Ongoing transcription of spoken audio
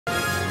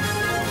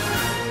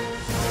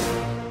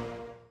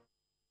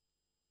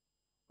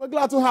We're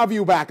glad to have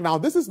you back. Now,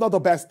 this is not the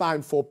best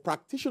time for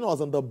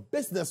practitioners in the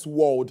business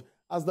world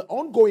as the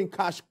ongoing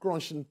cash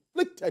crunch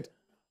inflicted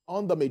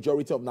on the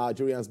majority of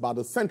Nigerians by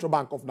the Central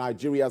Bank of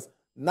Nigeria's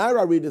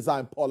Naira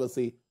redesign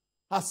policy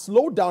has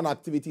slowed down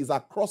activities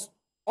across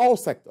all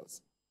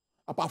sectors.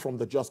 Apart from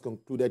the just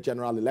concluded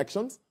general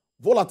elections,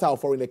 volatile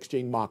foreign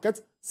exchange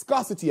markets,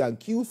 scarcity and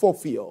queue for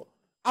fuel,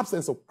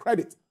 absence of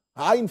credit,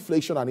 high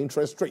inflation and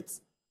interest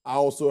rates are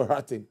also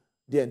hurting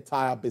the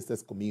entire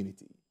business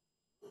community.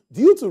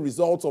 Due to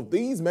results of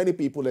these, many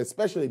people,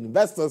 especially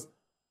investors,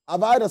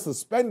 have either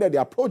suspended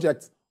their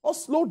projects or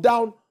slowed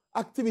down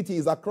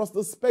activities across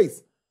the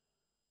space.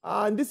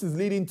 And this is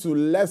leading to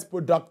less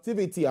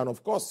productivity, and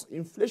of course,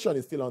 inflation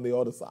is still on the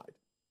other side.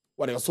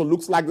 But it also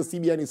looks like the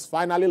CBN is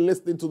finally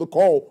listening to the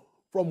call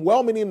from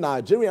well-meaning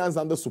Nigerians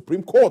and the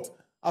Supreme Court,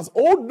 as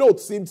old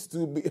notes seems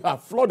to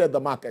have flooded the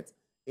market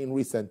in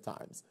recent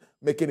times,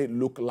 making it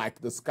look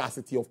like the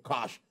scarcity of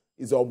cash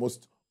is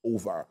almost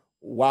over,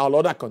 while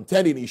other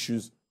contending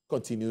issues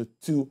continue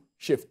to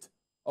shift,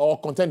 or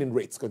contending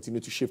rates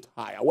continue to shift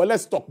higher. Well,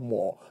 let's talk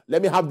more.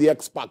 Let me have the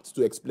experts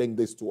to explain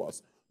this to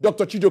us.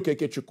 Dr. Chijioke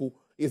Ekechukwu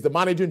is the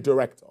Managing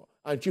Director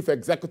and Chief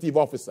Executive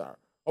Officer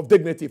of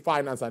Dignity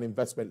Finance and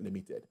Investment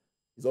Limited.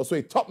 He's also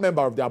a top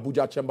member of the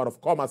Abuja Chamber of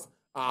Commerce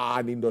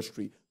and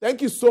Industry.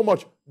 Thank you so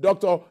much,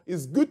 Doctor.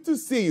 It's good to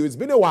see you. It's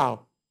been a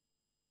while.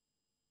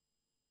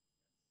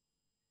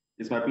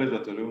 It's my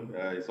pleasure, Tolu.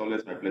 It's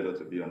always my pleasure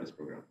to be on this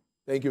program.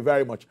 Thank you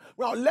very much.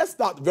 Well, let's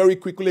start very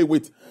quickly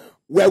with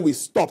where we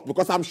stopped,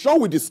 because I'm sure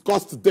we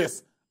discussed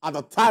this at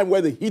the time where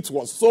the heat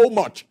was so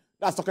much.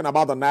 That's talking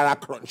about the Naira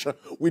crunch.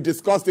 We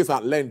discussed this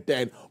at length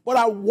then. But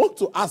I want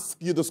to ask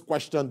you this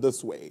question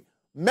this way.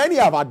 Many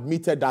have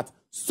admitted that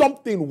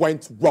something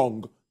went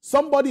wrong.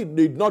 Somebody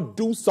did not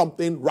do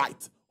something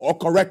right or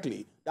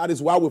correctly. That is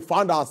why we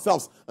found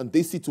ourselves in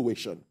this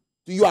situation.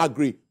 Do you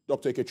agree,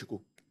 Dr. Ekechukwu?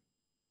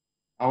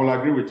 I will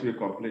agree with you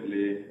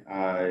completely.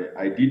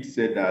 I did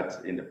say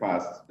that in the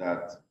past,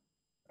 that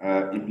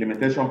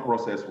implementation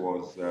process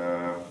was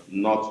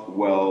not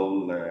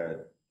well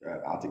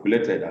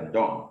articulated and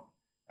done.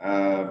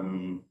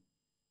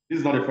 This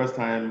is not the first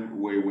time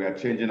we are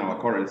changing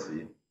our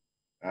currency.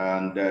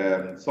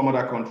 And some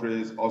other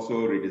countries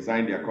also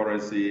redesign their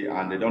currency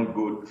and they don't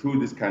go through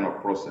this kind of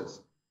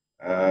process.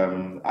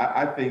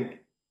 I think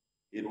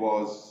it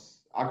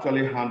was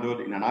actually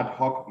handled in an ad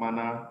hoc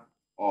manner,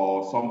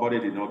 or somebody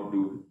did not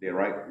do the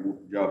right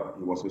job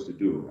he was supposed to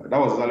do. That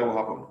was exactly what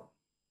happened.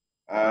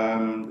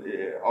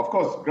 Of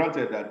course,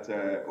 granted that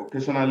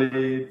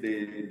occasionally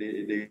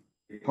the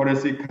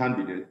currency can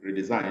be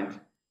redesigned.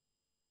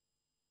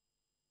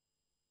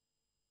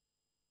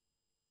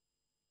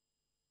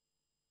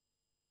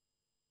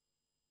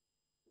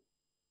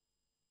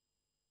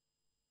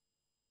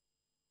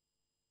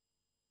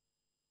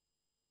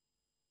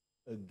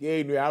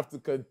 Again, we have to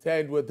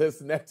contend with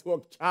this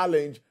network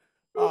challenge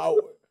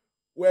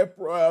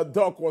where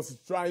Doc was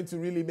trying to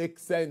really make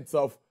sense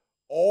of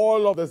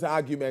all of this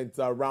arguments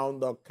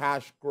around the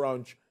cash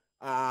crunch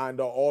and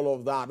all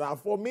of that. Now,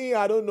 for me,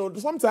 I don't know,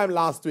 sometime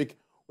last week,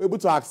 we were able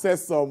to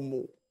access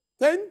some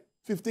 10,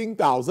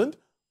 15,000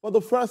 for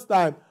the first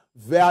time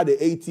via the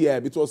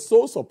ATM. It was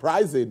so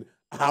surprising.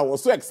 I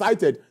was so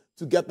excited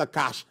to get the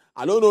cash.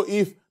 I don't know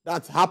if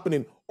that's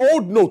happening.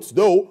 Old notes,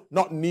 though,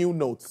 not new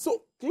notes.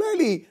 So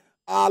clearly,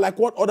 like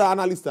what other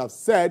analysts have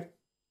said,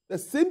 there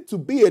seemed to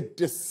be a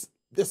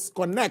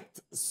disconnect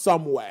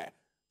somewhere.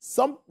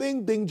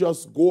 Something didn't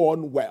just go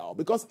on well.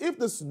 Because if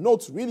this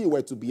notes really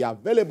were to be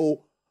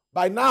available,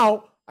 by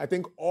now, I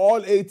think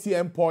all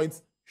ATM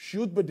points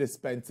should be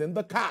dispensing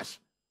the cash.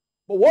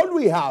 But what do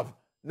we have?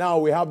 Now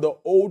we have the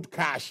old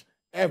cash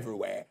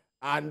everywhere.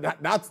 And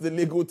that's the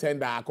legal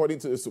tender according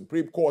to the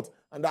Supreme Court.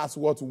 And that's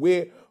what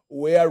we're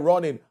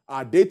running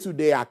our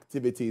day-to-day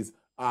activities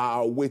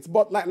with.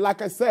 But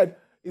like I said,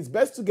 it's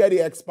best to get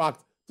the expert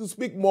to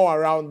speak more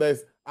around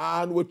this.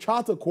 And we'll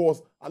chart a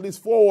course, at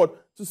least forward,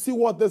 to see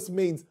what this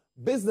means.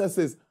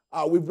 Businesses,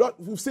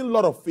 we've seen a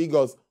lot of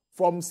figures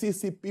from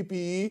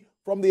CCPPE,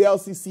 from the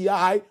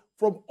LCCI,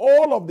 from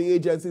all of the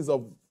agencies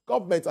of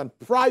government and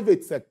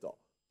private sector,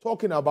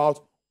 talking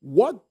about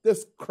what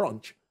this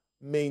crunch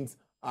means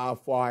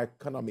for our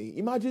economy.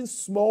 Imagine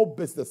small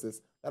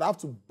businesses that have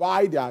to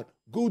buy their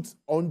goods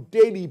on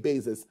daily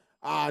basis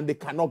and they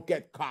cannot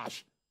get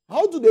cash.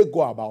 How do they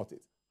go about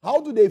it?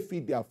 How do they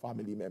feed their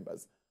family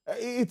members?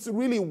 It's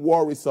really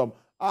worrisome.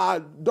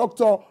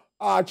 Dr.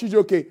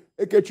 Chijioke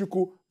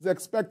Ekechukwu is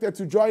expected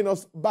to join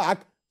us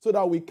back so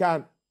that we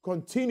can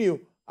continue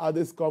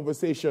this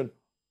conversation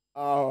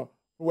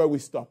where we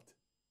stopped.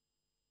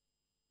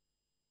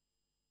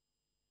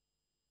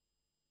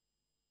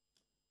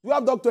 Do you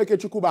have Dr.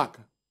 Ekechukwu back?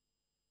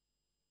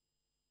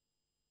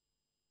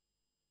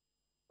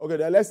 Okay,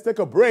 then let's take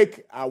a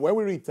break. When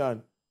we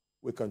return,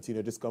 we'll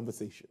continue this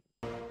conversation.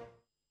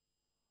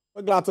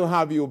 We're glad to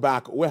have you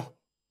back. Well,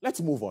 let's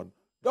move on.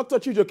 Dr.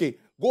 Chijioke,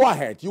 go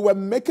ahead. You were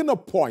making a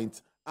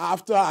point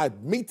after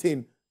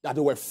admitting that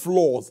there were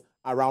flaws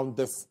around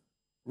this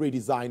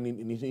redesigning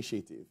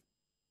initiative.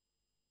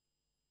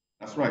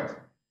 That's right.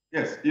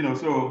 Yes,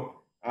 so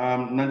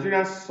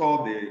Nigerians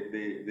saw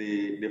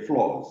the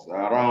flaws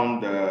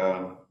around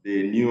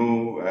the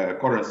new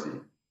currency.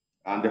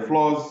 And the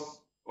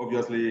flaws,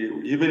 obviously,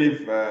 even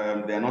if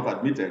they are not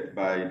admitted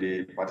by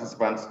the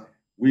participants,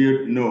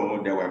 we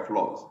know there were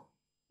flaws.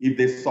 If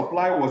the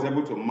supply was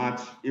able to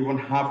match even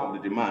half of the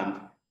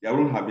demand, there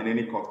wouldn't have been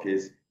any court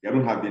case. There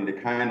wouldn't have been the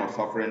kind of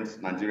sufferings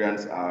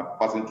Nigerians are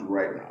passing through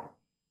right now.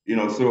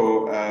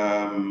 So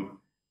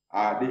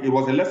it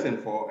was a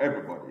lesson for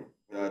everybody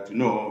to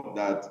know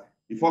that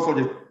before such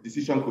a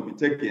decision could be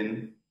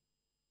taken,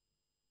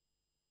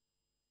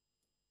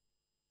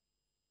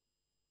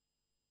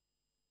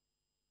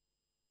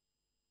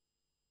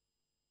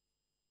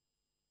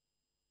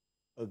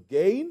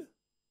 again?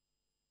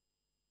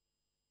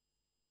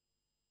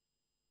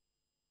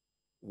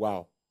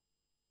 Wow.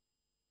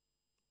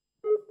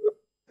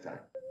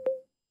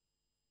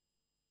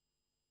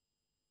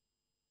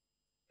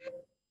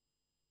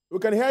 We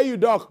can hear you,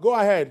 Doc. Go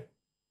ahead.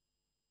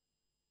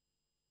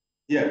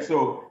 Yeah,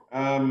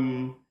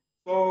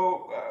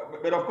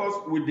 but of course,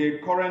 with the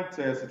current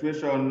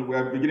situation, we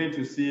are beginning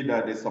to see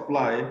that the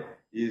supply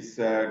is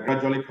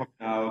gradually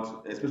coming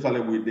out,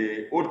 especially with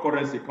the old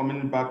currency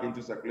coming back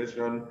into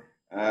circulation.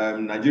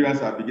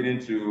 Nigerians are beginning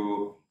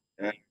to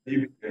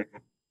give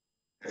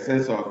a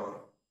sense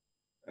of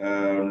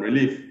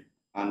relief,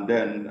 and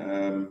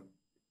then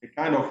a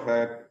kind of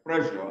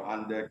pressure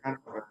and the kind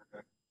of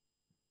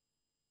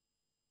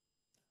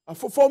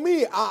for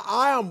me,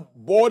 I am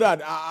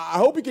bothered. I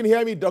hope you can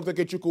hear me, Dr.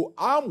 Ekechukwu.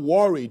 I'm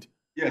worried.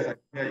 Yes, I can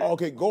hear you.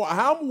 Okay, go.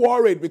 I'm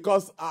worried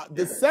because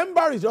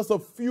December is just a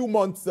few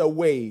months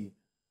away.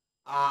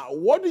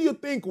 What do you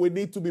think we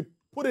need to be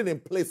putting in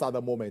place at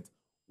the moment?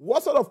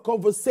 What sort of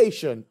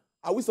conversation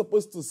are we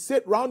supposed to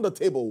sit around the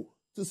table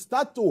to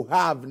start to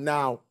have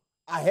now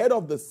ahead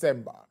of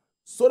December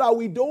so that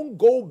we don't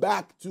go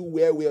back to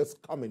where we're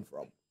coming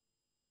from?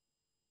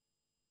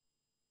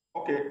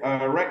 Okay,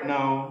 right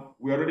now,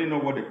 we already know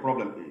what the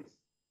problem is.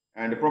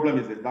 And the problem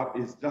is that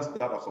it's just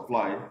that of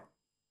supply.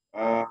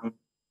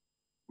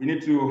 We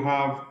need to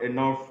have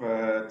enough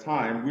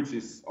time, which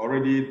is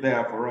already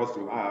there for us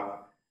to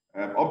have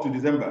up to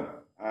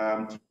December.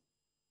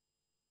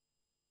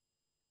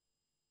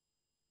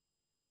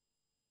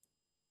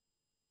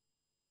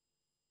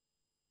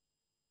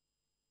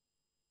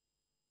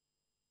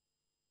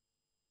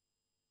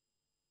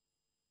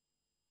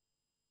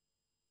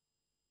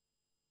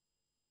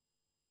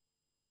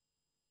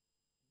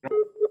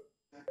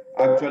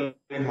 Actually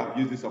have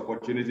used this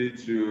opportunity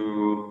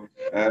to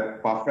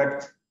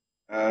perfect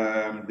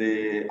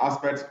the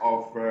aspects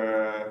of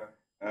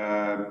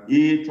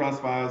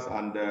e-transfers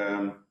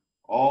and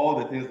all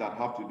the things that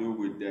have to do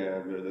with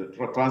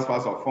the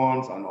transfers of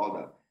funds and all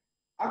that.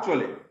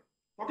 Actually,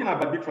 talking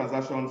about big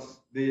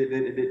transactions,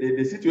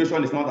 the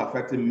situation is not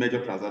affecting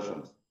major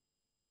transactions.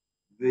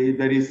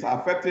 That is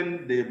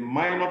affecting the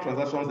minor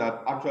transactions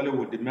that actually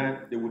would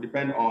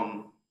depend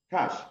on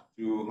cash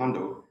to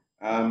handle.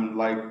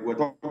 Like we're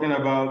talking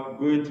about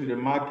going to the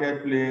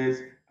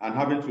marketplace and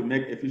having to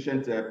make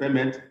efficient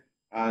payment.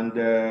 And,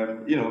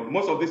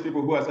 most of these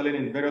people who are selling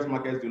in various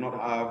markets do not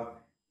have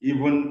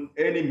even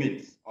any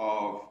means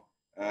of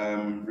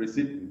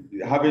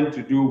having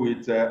to do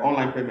with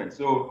online payment.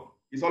 So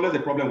it's always a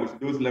problem with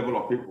those level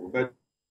of people. But